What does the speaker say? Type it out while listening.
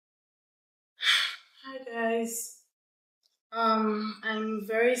Hi guys. I'm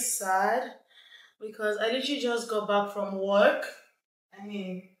very sad because I literally just got back from work. I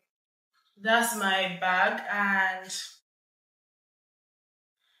mean, that's my bag, and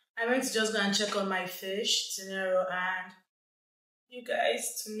I went to just go and check on my fish, Tunero, and you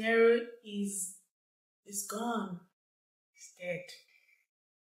guys, Tunero is gone. He's dead.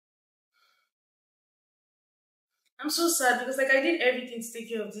 I'm so sad because like I did everything to take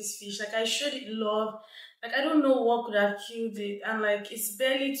care of this fish. Like I showed it love. Like I don't know what could have killed it, and like it's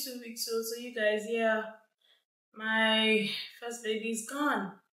barely 2 weeks old. So you guys, yeah, my first baby is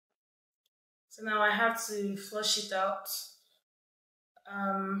gone. So now I have to flush it out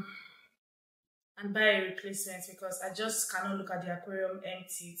um, and buy a replacement because I just cannot look at the aquarium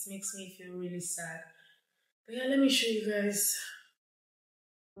empty. It makes me feel really sad. But yeah, let me show you guys.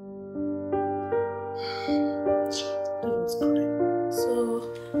 So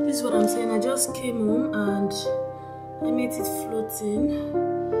this is what I'm saying. I just came home and I made it floating.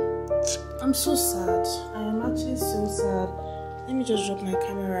 I'm so sad. I am actually so sad. Let me just drop my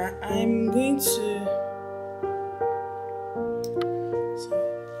camera. I'm going to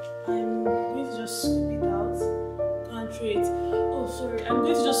just scoop it out, go and throw it. Oh, sorry. I'm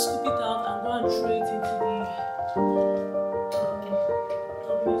going to just scoop it out and go and throw it into the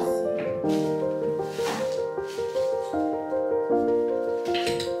WC.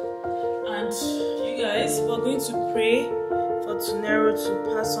 And you guys, we're going to pray for Tunero to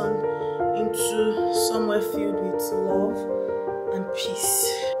pass on into somewhere filled with love and peace.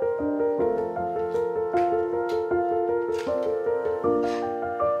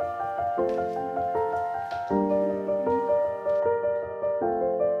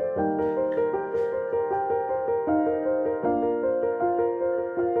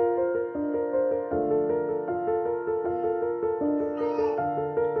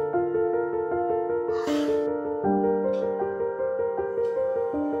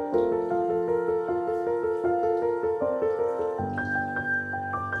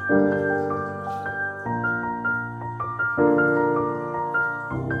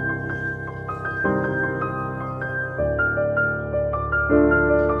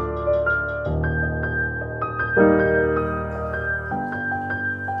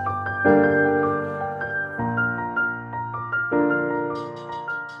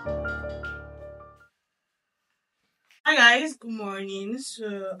 Hi guys, good morning.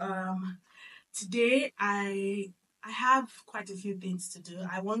 So today I have quite a few things to do.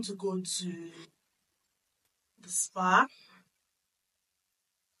 I want to go to the spa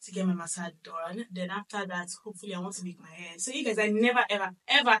to get my massage done. Then after that, hopefully I want to make my hair. So you guys, I never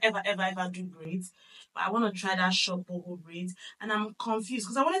ever do braids. But I want to try that short boho braids. And I'm confused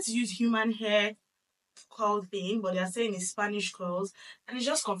because I wanted to use human hair curl thing, but they're saying it's Spanish curls. And it's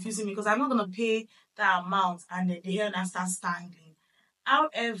just confusing me because I'm not gonna pay that amount and then the hair now starts tangling.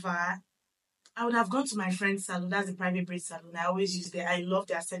 However, I would have gone to my friend's salon. That's the private braid salon. I always use there. I love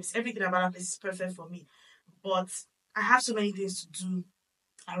their service. Everything about that place is perfect for me. But I have so many things to do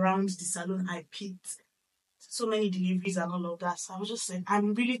around the salon I picked. So many deliveries and all of that. So I was just like,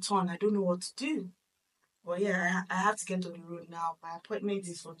 I'm really torn. I don't know what to do. But yeah, I have to get on the road now. My appointment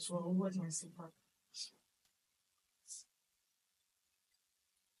is for 12. What's my slipper?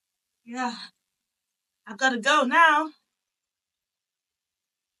 Yeah, I've got to go now.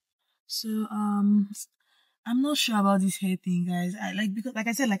 So I'm not sure about this hair thing, guys. I like because like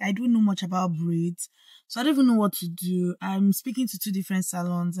I said, like I don't know much about braids. So I don't even know what to do. I'm speaking to two different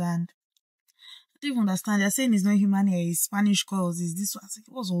salons and I don't even understand. They're saying it's not human hair, it's Spanish curls, is this one. I was like,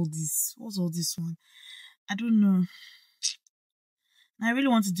 what's all this? What's all this one? I don't know. I really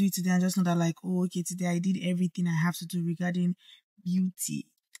want to do it today and just know that like, oh, okay, today I did everything I have to do regarding beauty.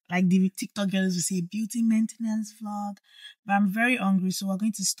 Like the TikTok girls will say beauty maintenance vlog. But I'm very hungry, so we're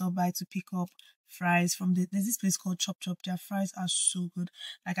going to stop by to pick up fries from there's this place called Chop Chop. Their fries are so good.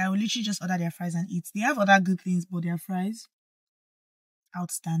 Like I will literally just order their fries and eat. They have other good things, but their fries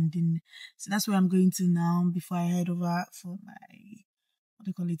outstanding. So that's where I'm going to now before I head over for my what do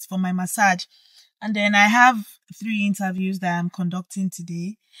you call it? For my massage. And then I have 3 interviews that I'm conducting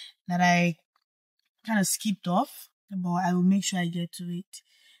today that I kind of skipped off, but I will make sure I get to it.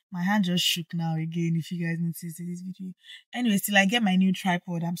 My hand just shook now again, if you guys noticed in this video. Anyways, till I get my new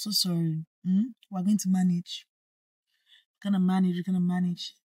tripod, I'm so sorry. We're going to manage. We're gonna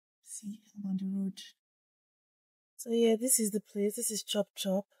manage. See, I'm on the road. So yeah, this is the place. This is Chop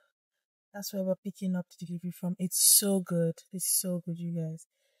Chop. That's where we're picking up the delivery from. It's so good. It's so good, you guys.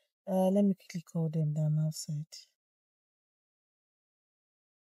 Let me quickly call them down outside.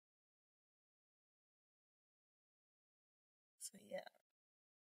 So yeah.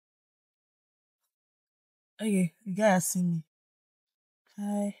 Okay, you guys see me.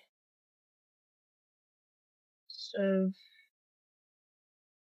 Hi. So,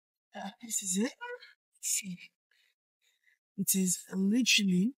 this is it. See, it is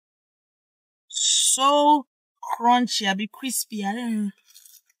literally so crunchy. I'll be crispy. I don't know.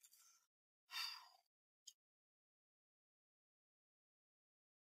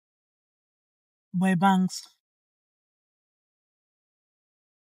 Boy bangs.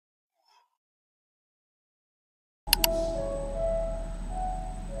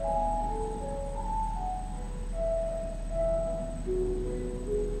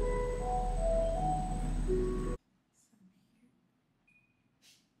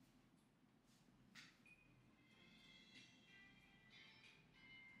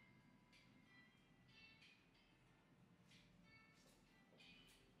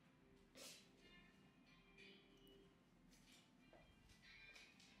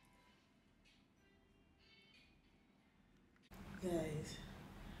 Guys,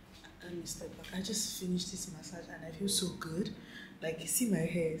 let me step back. I just finished this massage and I feel so good. Like, you see my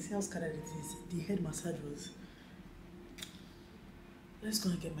hair, see how scattered it is. The head massage was. Let's go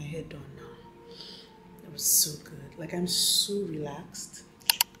and get my hair done now. It was so good. Like, I'm so relaxed.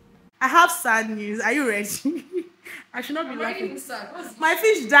 I have sad news. Are you ready? I should not be laughing. My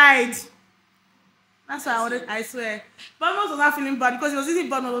fish died. That's why I wanted, I swear. But was not feeling bad because he was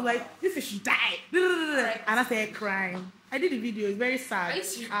eating bad. I was like, this fish died. And I started crying. I did the video. It's very sad.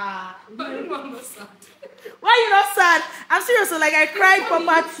 Why are you not sad? Why are you not sad? I'm serious. So like I cried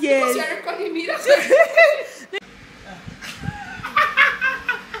proper tears. You're recording me.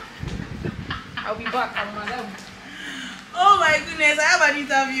 I'll be back. I'm madam. Oh my goodness! I have an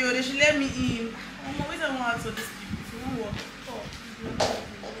interview. They should let me in. I'm always want to answer this people. If you want to work,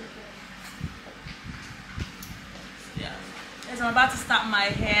 yeah. Yes, I'm about to start my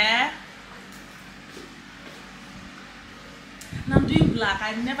hair. And I'm doing black.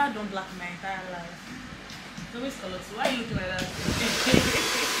 I've never done black in my entire life. It's always color. So why are you looking like that?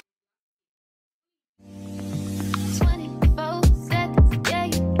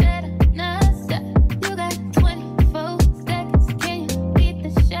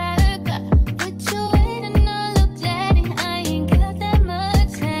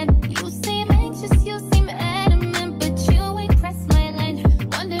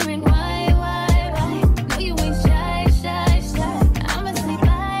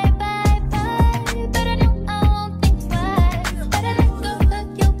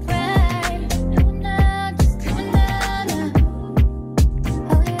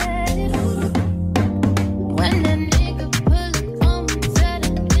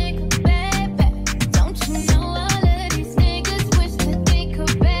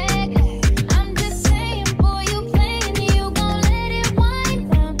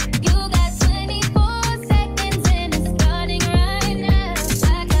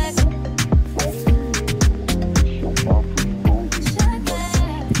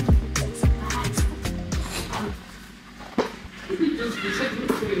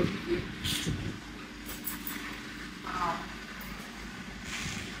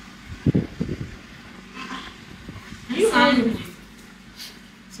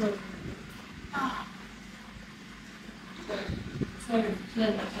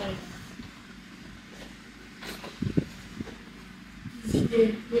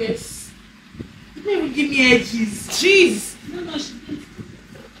 Yes. You didn't even give me edges. Jeez. No, she didn't.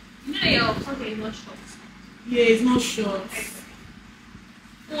 No, your okay, not short. Yeah, it's not short.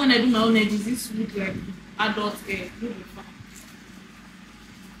 When I do my own edges, this look like adult hair. Look at that.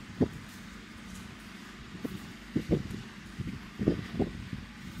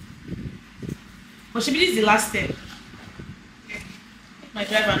 But she believes the last step. My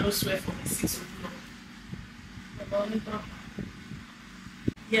driver no swear for me 6 o'clock.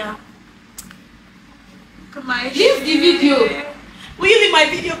 Yeah. Look at my leave the video. Will you leave my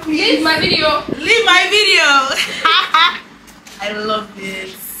video, please? Leave my video. Leave my video. I love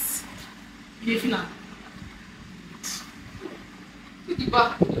this. You feel that?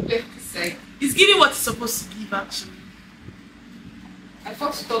 It's giving what it's supposed to give, actually. I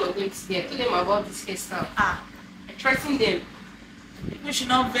talked to all of them today. I told them about this hairstyle. I threatened them. You should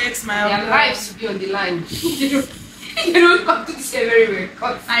not vex my their lives should be on the line. They don't come to this hair very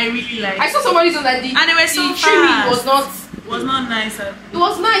well. I really like it. I saw somebody on that and they were so trimming was not nice. It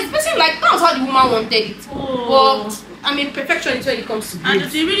was nice. Basically, like that was how the woman wanted it. Oh. But I mean, perfectionist when it comes to braids.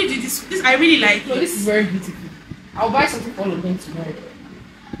 And they really did this. This I really like. No, this is very beautiful. I'll buy something for all of them tomorrow.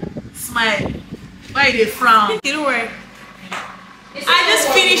 Smile. Why they frown? You know where? I just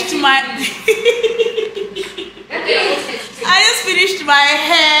finished my I just finished my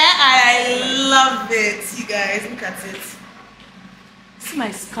hair and I love love it, you guys. Look at it. See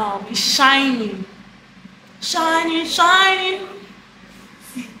my scalp, it's shining. Shining, shining.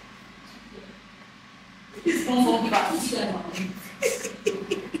 This one back.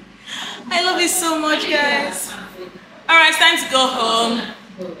 I love it so much, guys. Alright, it's time to go home.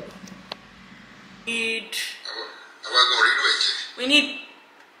 We need.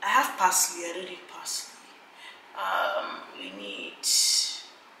 I have parsley. I don't need parsley. We need.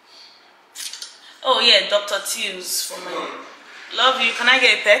 Oh yeah, Dr. Teals for my. Love you. Can I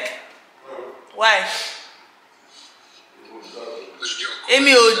get a peck? Why?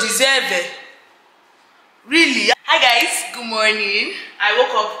 Amy will deserve it. Really? Hi guys. Good morning. I woke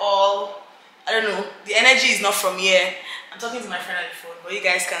up all. I don't know. The energy is not from here. I'm talking to my friend on the phone, but you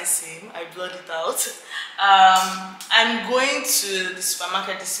guys can't see him. I blurred it out. I'm going to the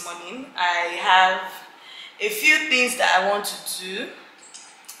supermarket this morning. I have a few things that I want to do,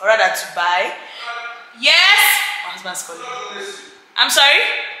 or rather to buy. Yes? My husband's calling me. I'm sorry?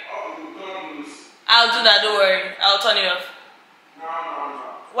 I'll do that, don't worry. I'll turn it off.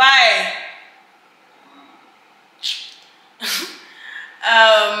 Why?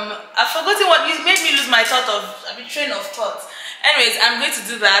 I've forgotten what you made me lose my train of thought. Anyways, I'm going to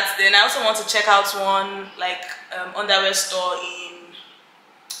do that. Then I also want to check out one like underwear store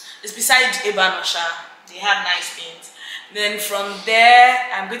it's beside Ebanosha. They have nice things. Then from there,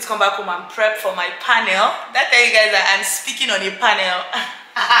 I'm going to come back home and prep for my panel. That tell you guys that I'm speaking on a panel.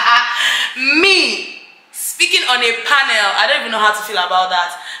 Me speaking on a panel. I don't even know how to feel about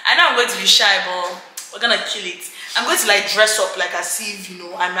that. I know I'm going to be shy, but we're gonna kill it. I'm going to like dress up like as if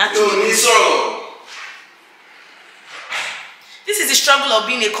I'm actually. This is the struggle of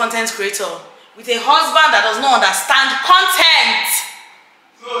being a content creator with a husband that does not understand content.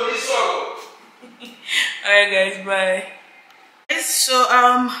 Alright guys, bye. So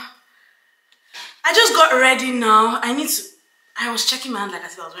I just got ready now. I was checking my hand like I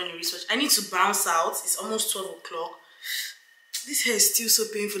was doing research. I need to bounce out. It's almost 12 o'clock. This hair is still so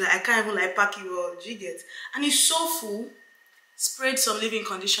painful that I can't even like pack it well. Do you get? And it's so full. Sprayed some leave-in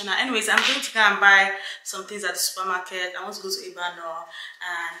conditioner. Anyways, I'm going to go and buy some things at the supermarket. I want to go to Ibano,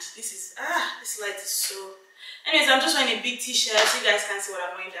 and this light is so. Anyways, I'm just wearing a big t-shirt so you guys can see what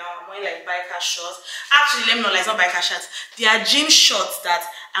I'm wearing down. I'm wearing like biker shorts. Actually, let me know, like, it's not biker shorts. They are gym shorts that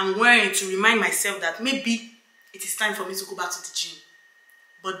I'm wearing to remind myself that maybe it is time for me to go back to the gym.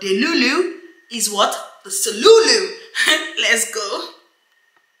 But the Lulu is what? The Salulu. Let's go.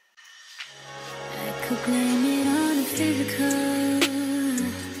 I could blame it on the physical.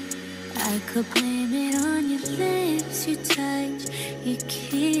 I could blame it on your lips, your touch, your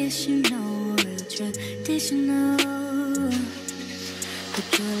kiss, real traditional. But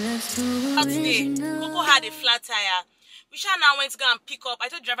your love's so original. Coco had a flat tire. We shall now went to go and pick up. I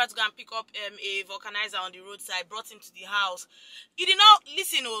told the driver to go and pick up a vulcanizer on the roadside. Brought him to the house. He did not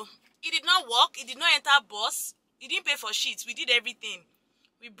listen. He did not walk. He did not enter bus. He didn't pay for sheets. We did everything.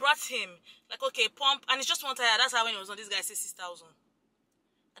 We brought him. Like, okay, pump. And it's just one tire. That's how when it was on, this guy said 6,000.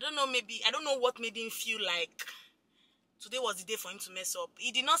 I don't know, maybe. I don't know what made him feel like today was the day for him to mess up.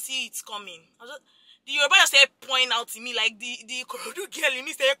 He did not see it coming. The Yoruba just started pointing out to me, like, the Korodu girl in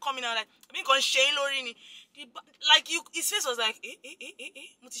me started coming out, like, I've been going Shane Lorini. Like, his face was like,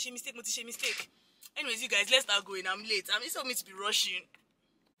 Mutishe mistake. Anyways, you guys, let's start going. I'm late. I'm instead of me to be rushing.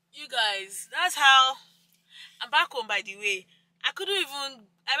 You guys, that's how. I'm back home, by the way. I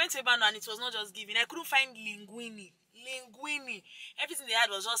went to Ebano and it was not just giving. I couldn't find linguine. Everything they had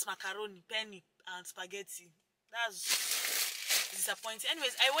was just macaroni, penny, and spaghetti. That's disappointing.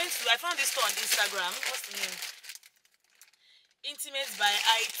 Anyways, I found this store on Instagram. What's the name? Intimates by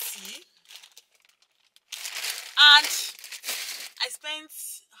IT. And I spent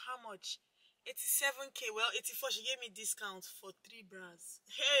how much? 87k. Well, 84. She gave me discount for 3 bras.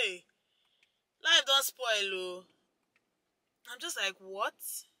 Hey, life don't spoil, oh. I'm just like, what?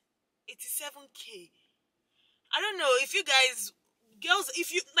 87k. I don't know if you guys, girls,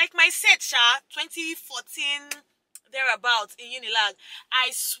 if you like my set, 2014 thereabouts in Unilag.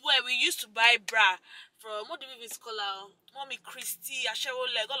 I swear we used to buy bra from what do we even call her? Mommy Christy, Ashewo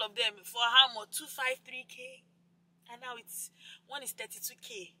Leg, all of them for how much? 253k, and now one is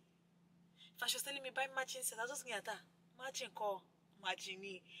 32k. If she was telling me buy matching set, I was just looking at her. Matching call, matching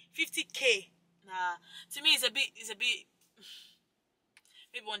me 50k. Nah, to me it's a bit.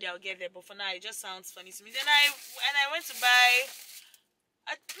 Maybe one day I'll get there, but for now it just sounds funny to me. Then I went to buy.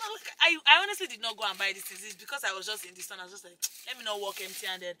 I honestly did not go and buy this. It's because I was just in the sun. I was just like, let me not walk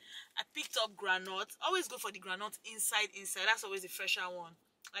empty-handed. I picked up granite. Always go for the granite inside. That's always the fresher one.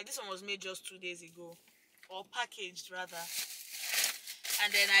 Like this one was made just 2 days ago, or packaged rather.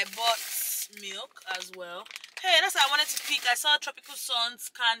 And then I bought milk as well. Hey, that's what I wanted to pick. I saw Tropical Sun's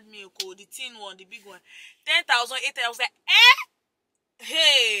canned milk, the tin one, the big one. 10,000, 8,000. I was like,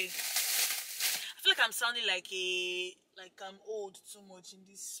 hey. I feel like I'm sounding like I'm old too much in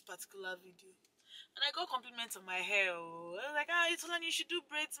this particular video. And I got compliments on my hair. Oh. I was like, you should do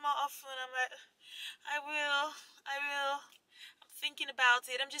braids more often. I'm like, I will. I'm thinking about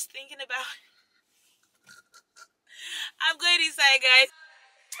it. I'm just thinking about it. I'm going inside, guys.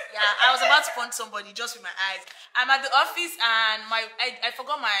 Yeah, I was about to punch somebody just with my eyes. I'm at the office and I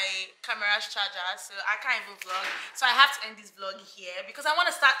forgot my camera's charger, so I can't even vlog. So I have to end this vlog here because I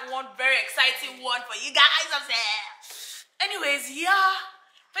want to start one very exciting one for you guys. Anyways, yeah.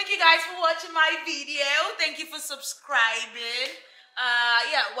 Thank you guys for watching my video. Thank you for subscribing.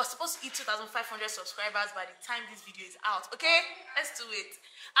 Yeah, we're supposed to hit 2,500 subscribers by the time this video is out. Okay, let's do it.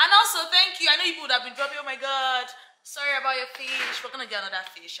 And also, thank you. I know you would have been dropping. Oh my god, sorry about your fish. We're gonna get another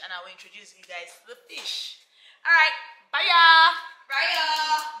fish, and I will introduce you guys to the fish. All right, bye, y'all. Bye,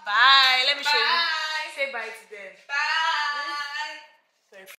 y'all. Bye. Let me show you. Say bye to them. Bye.